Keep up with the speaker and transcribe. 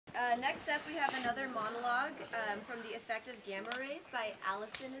Next up, we have another monologue from The Effect of Gamma Rays by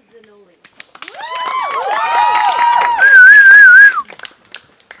Allison Zannoli.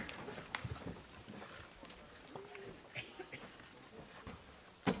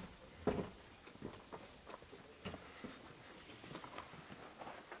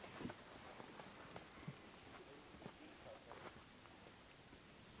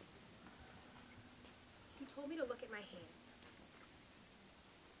 He told me to look at my hand.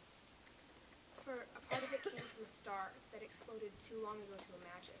 For a part of it came from a star that exploded too long ago to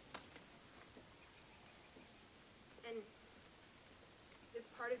imagine. And this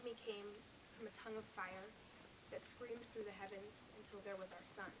part of me came from a tongue of fire that screamed through the heavens until there was our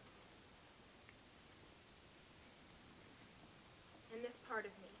sun. And this part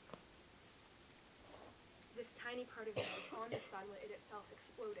of me, this tiny part of me, was on the sun when it itself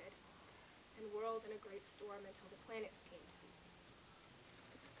exploded and whirled in a great storm until the planets came to be.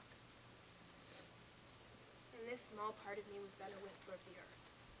 And this small part of me was then a whisper of the earth.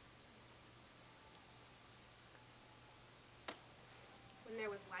 When there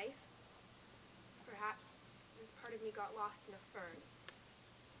was life, perhaps this part of me got lost in a fern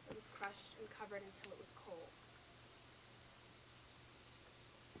that was crushed and covered until it was coal.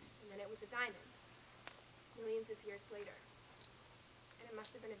 And then it was a diamond, millions of years later. And it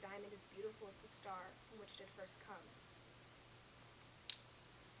must have been a diamond as beautiful as the star from which it had first come.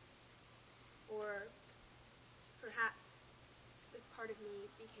 Or perhaps this part of me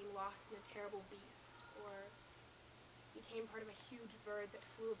became lost in a terrible beast, or became part of a huge bird that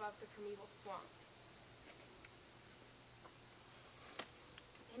flew above the primeval swamps.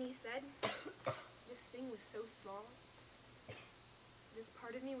 And he said, this thing was so small, this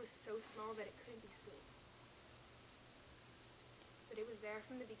part of me was so small that it couldn't be seen. But it was there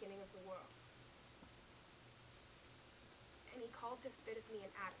from the beginning of the world. And he called this bit of me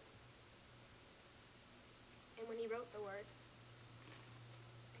an atom. And when he wrote the word,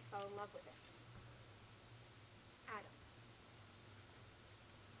 I fell in love with it. Atom.